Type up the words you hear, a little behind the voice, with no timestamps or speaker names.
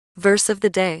Verse of the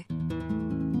day,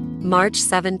 March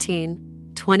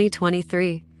 17,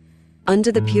 2023.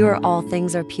 Unto the pure all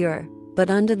things are pure, but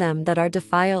unto them that are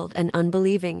defiled and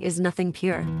unbelieving is nothing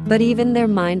pure, but even their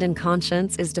mind and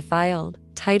conscience is defiled.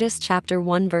 Titus chapter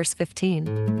 1 verse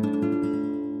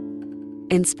 15.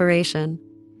 Inspiration.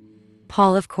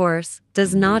 Paul, of course,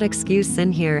 does not excuse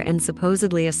sin here and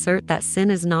supposedly assert that sin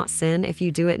is not sin if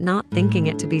you do it not thinking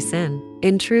it to be sin.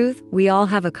 In truth, we all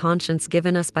have a conscience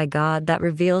given us by God that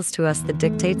reveals to us the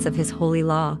dictates of His holy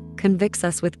law, convicts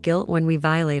us with guilt when we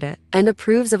violate it, and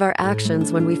approves of our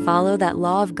actions when we follow that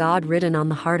law of God written on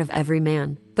the heart of every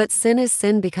man. But sin is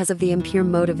sin because of the impure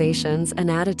motivations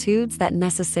and attitudes that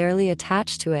necessarily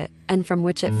attach to it, and from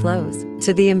which it flows.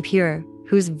 To the impure,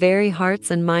 whose very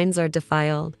hearts and minds are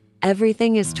defiled,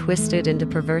 everything is twisted into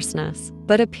perverseness,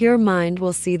 but a pure mind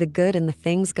will see the good in the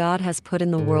things God has put in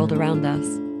the world around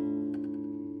us.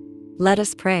 Let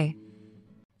us pray.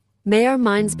 May our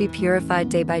minds be purified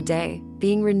day by day,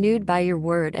 being renewed by your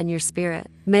word and your spirit.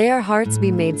 May our hearts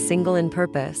be made single in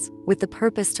purpose, with the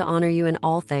purpose to honor you in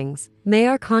all things. May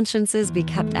our consciences be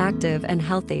kept active and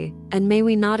healthy, and may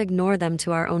we not ignore them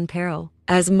to our own peril.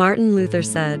 As Martin Luther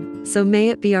said, so may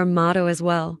it be our motto as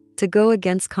well. To go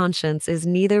against conscience is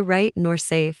neither right nor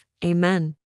safe.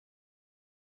 Amen.